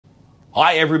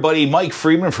Hi everybody, Mike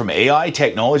Freeman from AI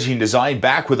Technology and Design,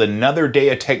 back with another day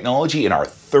of technology in our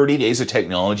 30 Days of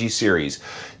Technology series.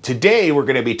 Today we're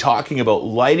going to be talking about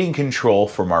lighting control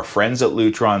from our friends at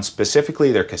Lutron,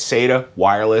 specifically their Caseta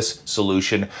wireless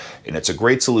solution, and it's a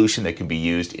great solution that can be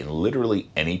used in literally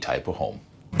any type of home.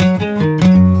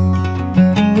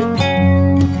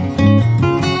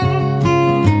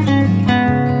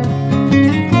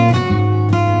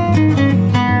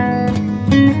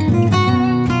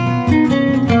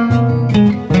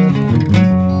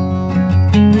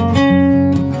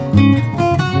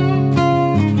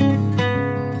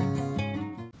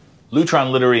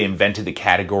 Lutron literally invented the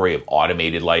category of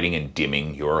automated lighting and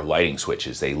dimming your lighting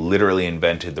switches. They literally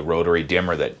invented the rotary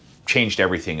dimmer that changed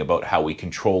everything about how we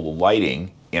control the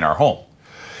lighting in our home.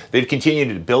 They've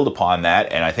continued to build upon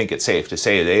that, and I think it's safe to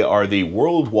say they are the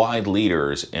worldwide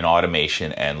leaders in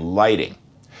automation and lighting.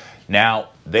 Now,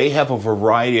 they have a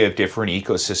variety of different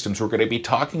ecosystems. We're going to be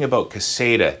talking about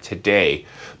Caseta today,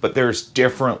 but there's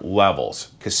different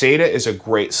levels. Caseta is a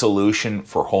great solution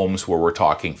for homes where we're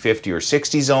talking 50 or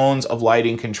 60 zones of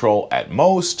lighting control at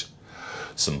most,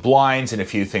 some blinds and a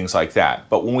few things like that.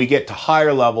 But when we get to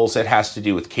higher levels, it has to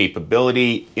do with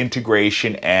capability,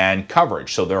 integration, and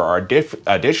coverage. So there are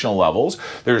additional levels.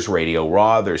 There's Radio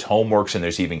Raw, there's Homeworks, and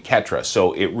there's even Ketra.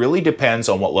 So it really depends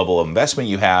on what level of investment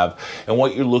you have and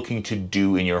what you're looking to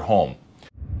do in your home.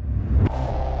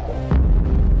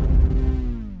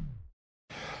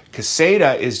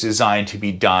 Caseta is designed to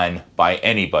be done by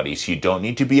anybody, so you don't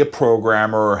need to be a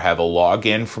programmer or have a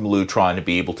login from Lutron to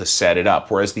be able to set it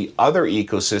up, whereas the other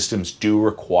ecosystems do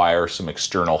require some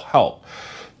external help.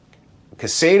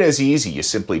 Caseta is easy. You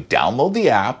simply download the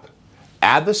app,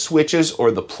 add the switches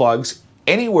or the plugs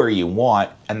anywhere you want,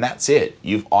 and that's it.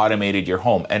 You've automated your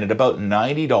home. And at about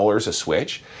 $90 a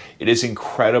switch, it is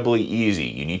incredibly easy.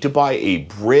 You need to buy a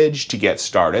bridge to get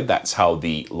started. That's how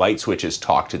the light switches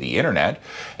talk to the internet.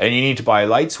 And you need to buy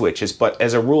light switches. But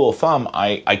as a rule of thumb,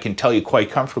 I can tell you quite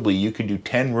comfortably, you can do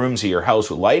 10 rooms of your house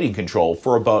with lighting control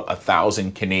for about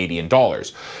 1,000 Canadian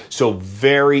dollars. So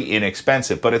very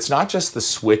inexpensive. But it's not just the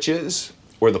switches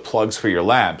or the plugs for your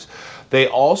lamps. They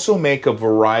also make a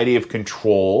variety of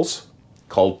controls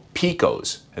called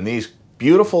picos, and these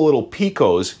beautiful little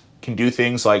picos can do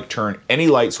things like turn any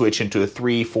light switch into a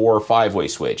 3, 4, or 5-way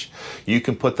switch. You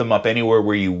can put them up anywhere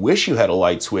where you wish you had a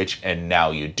light switch, and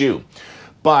now you do.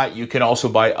 But you can also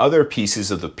buy other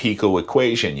pieces of the pico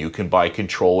equation. You can buy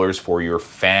controllers for your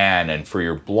fan and for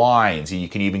your blinds, and you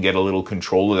can even get a little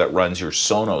controller that runs your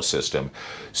Sonos system.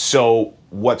 So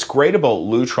what's great about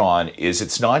Lutron is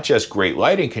it's not just great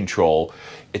lighting control,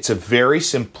 it's a very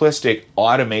simplistic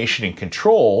automation and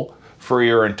control for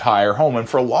your entire home. And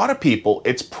for a lot of people,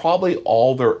 it's probably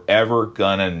all they're ever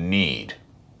gonna need.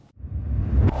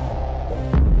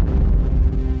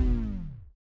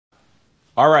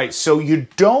 All right, so you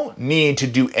don't need to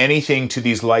do anything to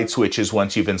these light switches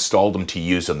once you've installed them to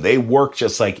use them. They work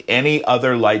just like any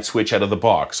other light switch out of the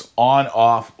box. On,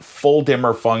 off, full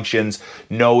dimmer functions,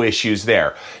 no issues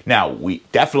there. Now, we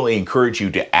definitely encourage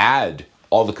you to add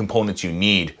all the components you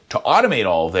need to automate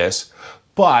all of this.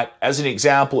 But as an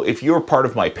example, if you're part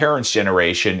of my parents'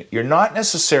 generation, you're not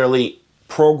necessarily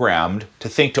programmed to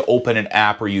think to open an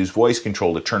app or use voice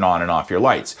control to turn on and off your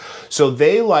lights. So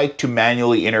they like to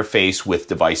manually interface with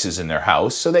devices in their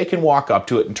house so they can walk up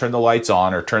to it and turn the lights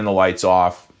on or turn the lights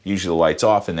off, usually the lights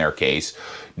off in their case.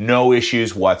 No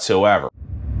issues whatsoever.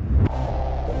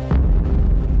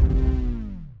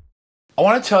 I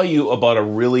want to tell you about a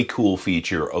really cool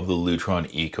feature of the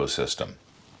Lutron ecosystem.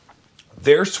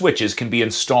 Their switches can be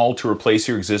installed to replace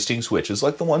your existing switches,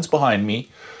 like the ones behind me,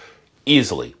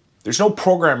 easily. There's no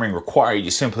programming required.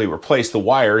 You simply replace the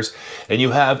wires and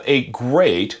you have a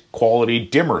great quality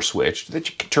dimmer switch that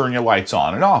you can turn your lights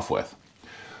on and off with.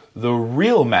 The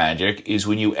real magic is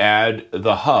when you add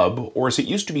the hub, or as it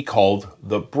used to be called,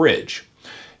 the bridge.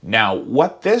 Now,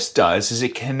 what this does is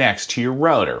it connects to your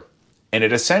router, and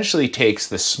it essentially takes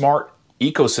the smart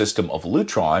ecosystem of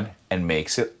Lutron and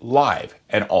makes it live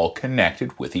and all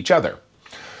connected with each other.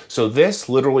 So this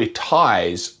literally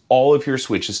ties all of your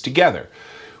switches together,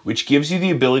 which gives you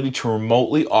the ability to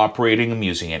remotely operate them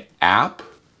using an app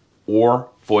or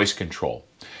voice control.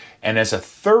 And as a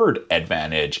third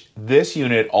advantage, this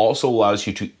unit also allows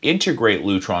you to integrate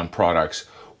Lutron products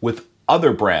with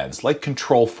other brands like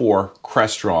Control4,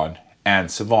 Crestron, and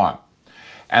Savant.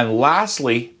 And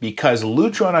lastly, because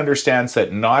Lutron understands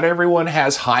that not everyone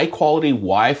has high quality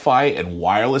Wi-Fi and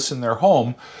wireless in their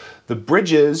home, the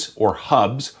bridges or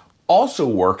hubs also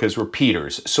work as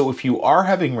repeaters. So if you are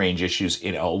having range issues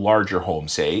in a larger home,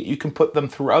 say, you can put them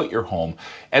throughout your home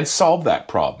and solve that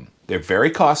problem. They're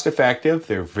very cost effective.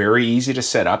 They're very easy to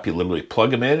set up. You literally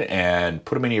plug them in and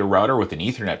put them into your router with an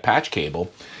Ethernet patch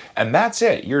cable, and that's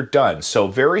it. You're done. So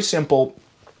very simple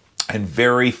and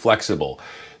very flexible.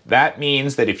 That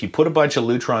means that if you put a bunch of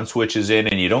Lutron switches in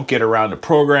and you don't get around to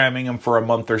programming them for a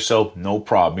month or so, no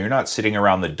problem. You're not sitting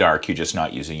around in the dark. You're just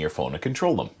not using your phone to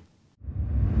control them.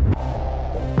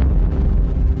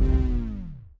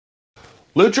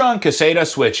 Lutron Caseta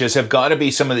switches have got to be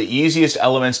some of the easiest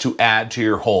elements to add to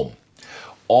your home.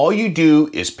 All you do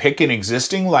is pick an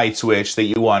existing light switch that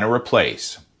you want to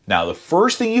replace. Now, the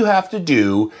first thing you have to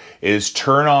do is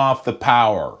turn off the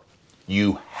power.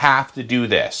 You have to do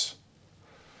this.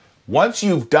 Once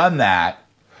you've done that,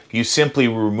 you simply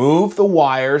remove the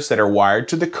wires that are wired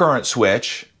to the current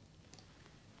switch,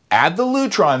 add the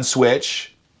Lutron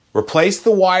switch, replace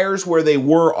the wires where they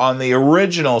were on the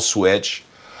original switch,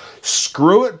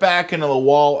 screw it back into the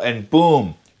wall, and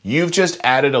boom, you've just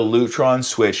added a Lutron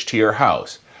switch to your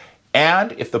house.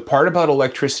 And if the part about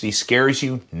electricity scares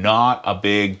you, not a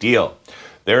big deal.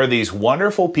 There are these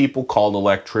wonderful people called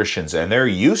electricians, and they're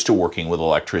used to working with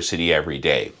electricity every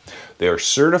day. They're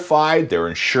certified, they're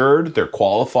insured, they're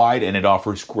qualified, and it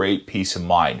offers great peace of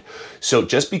mind. So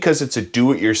just because it's a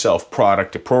do-it-yourself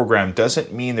product to program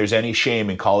doesn't mean there's any shame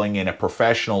in calling in a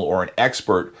professional or an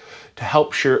expert to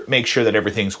help make sure that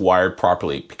everything's wired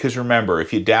properly. Because remember,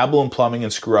 if you dabble in plumbing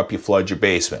and screw up, you flood your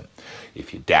basement.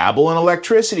 If you dabble in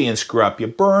electricity and screw up, you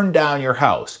burn down your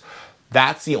house.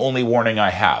 That's the only warning I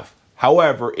have.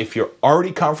 However, if you're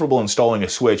already comfortable installing a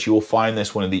switch, you will find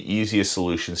this one of the easiest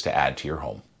solutions to add to your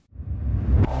home.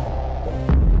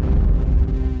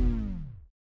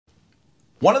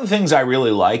 One of the things I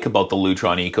really like about the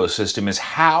Lutron ecosystem is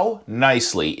how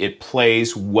nicely it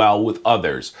plays well with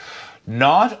others.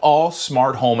 Not all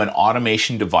smart home and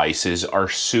automation devices are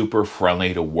super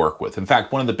friendly to work with. In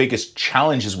fact, one of the biggest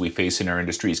challenges we face in our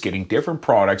industry is getting different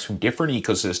products from different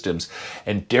ecosystems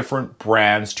and different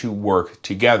brands to work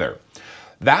together.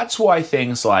 That's why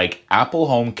things like Apple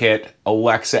HomeKit,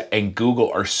 Alexa, and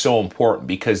Google are so important,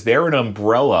 because they're an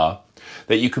umbrella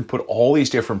that you can put all these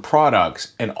different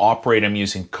products and operate them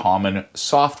using common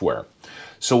software.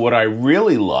 So what I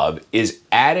really love is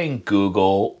adding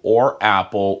Google or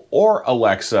Apple or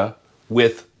Alexa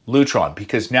with Lutron,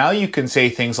 because now you can say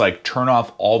things like turn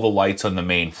off all the lights on the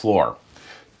main floor,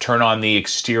 turn on the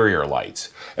exterior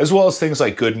lights, as well as things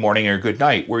like good morning or good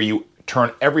night, where you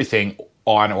turn everything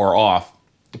on or off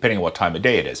depending on what time of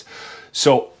day it is.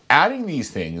 So adding these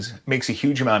things makes a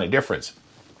huge amount of difference.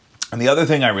 And the other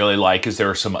thing I really like is there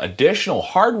are some additional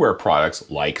hardware products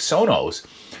like Sonos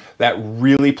that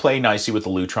really play nicely with the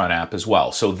Lutron app as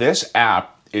well. So this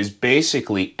app is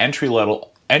basically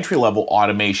entry-level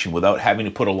automation without having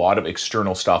to put a lot of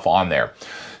external stuff on there.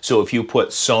 So if you put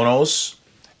Sonos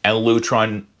and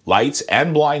Lutron lights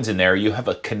and blinds in there, you have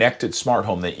a connected smart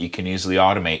home that you can easily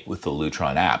automate with the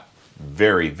Lutron app.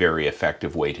 Very, very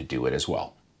effective way to do it as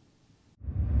well.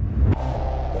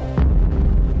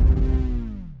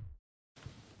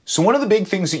 So one of the big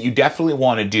things that you definitely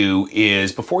want to do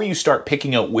is, before you start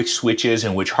picking out which switches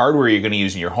and which hardware you're going to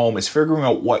use in your home, is figuring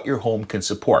out what your home can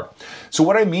support. So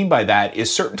what I mean by that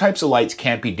is certain types of lights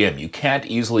can't be dim. You can't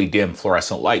easily dim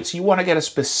fluorescent lights. You want to get a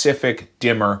specific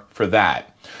dimmer for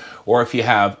that. Or if you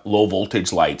have low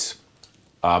voltage lights,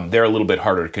 they're a little bit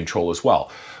harder to control as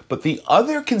well. But the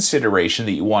other consideration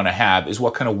that you want to have is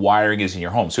what kind of wiring is in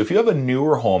your home. So if you have a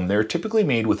newer home, they're typically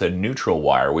made with a neutral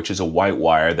wire, which is a white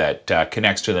wire that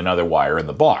connects to another wire in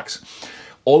the box.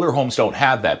 Older homes don't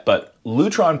have that, but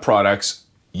Lutron products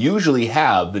usually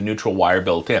have the neutral wire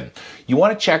built in. You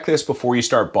want to check this before you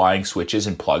start buying switches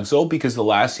and plugs though, because the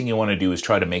last thing you want to do is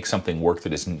try to make something work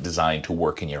that isn't designed to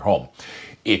work in your home.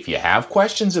 If you have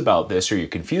questions about this or you're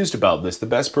confused about this, the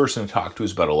best person to talk to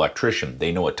is about an electrician.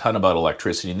 They know a ton about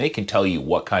electricity and they can tell you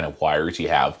what kind of wires you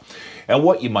have and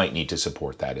what you might need to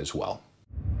support that as well.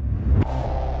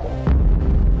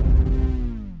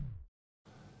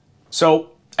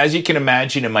 So, as you can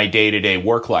imagine, in my day-to-day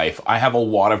work life, I have a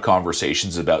lot of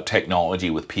conversations about technology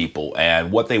with people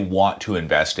and what they want to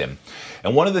invest in.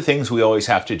 And one of the things we always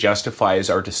have to justify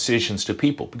is our decisions to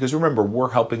people, because remember,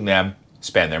 we're helping them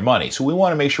spend their money. So we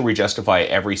want to make sure we justify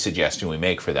every suggestion we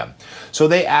make for them. So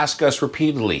they ask us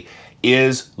repeatedly,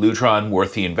 is Lutron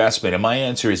worth the investment? And my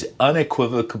answer is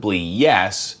unequivocally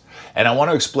yes. And I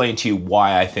want to explain to you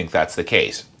why I think that's the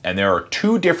case. And there are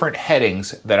two different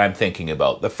headings that I'm thinking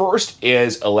about. The first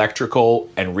is electrical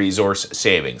and resource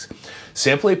savings.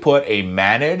 Simply put, a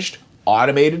managed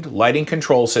automated lighting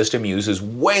control system uses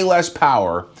way less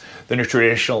power than a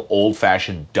traditional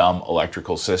old-fashioned dumb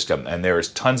electrical system, and there is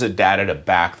tons of data to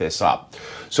back this up.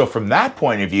 So from that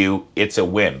point of view, it's a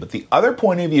win. But the other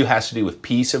point of view has to do with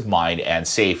peace of mind and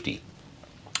safety.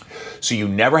 So you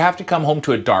never have to come home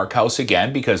to a dark house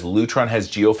again because Lutron has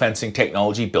geofencing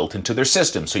technology built into their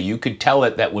system. So you could tell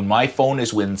it that when my phone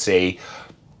is within, say,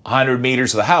 100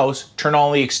 meters of the house, turn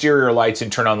on the exterior lights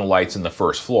and turn on the lights in the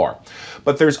first floor.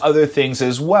 But there's other things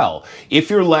as well.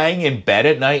 If you're laying in bed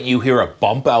at night and you hear a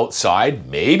bump outside,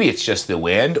 maybe it's just the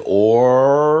wind,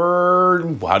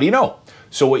 or how do you know?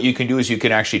 So what you can do is you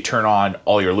can actually turn on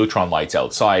all your Lutron lights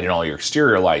outside and all your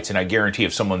exterior lights, and I guarantee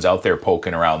if someone's out there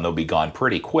poking around, they'll be gone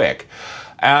pretty quick.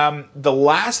 The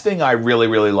last thing I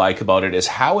really like about it is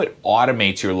how it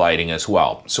automates your lighting as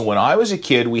well. So when I was a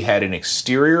kid, we had an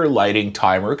exterior lighting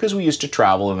timer because we used to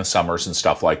travel in the summers and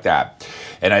stuff like that.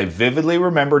 And I vividly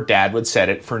remember Dad would set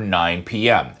it for 9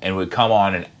 p.m. and it would come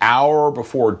on an hour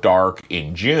before dark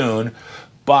in June,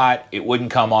 but it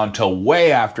wouldn't come on till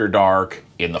way after dark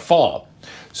in the fall.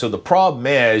 So the problem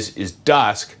is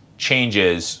dusk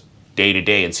changes day to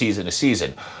day and season to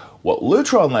season. What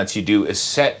Lutron lets you do is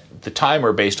set the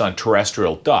timer based on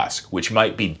terrestrial dusk, which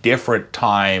might be different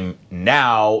time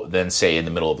now than, say, in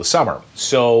the middle of the summer.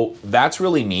 So that's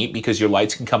really neat because your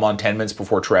lights can come on 10 minutes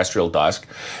before terrestrial dusk,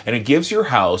 and it gives your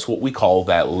house what we call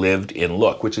that lived-in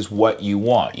look, which is what you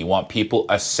want. You want people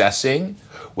assessing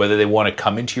whether they want to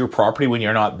come into your property when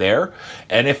you're not there,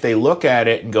 and if they look at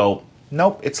it and go,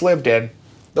 nope, it's lived in,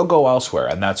 they'll go elsewhere,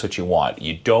 and that's what you want.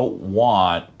 You don't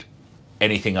want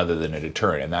anything other than a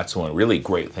deterrent, and that's one really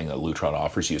great thing that Lutron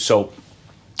offers you. So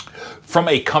from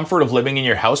a comfort of living in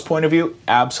your house point of view,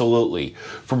 absolutely.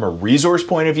 From a resource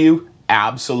point of view,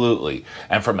 absolutely.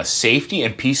 And from a safety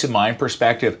and peace of mind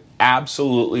perspective,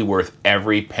 absolutely worth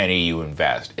every penny you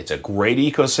invest. It's a great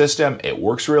ecosystem. It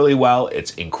works really well.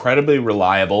 It's incredibly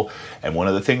reliable. And one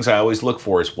of the things I always look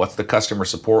for is what's the customer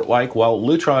support like? Well,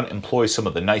 Lutron employs some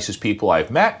of the nicest people I've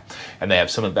met, and they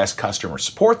have some of the best customer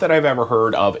support that I've ever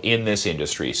heard of in this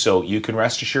industry. So you can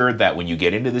rest assured that when you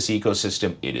get into this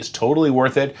ecosystem, it is totally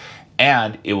worth it,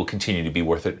 and it will continue to be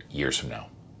worth it years from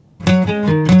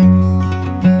now.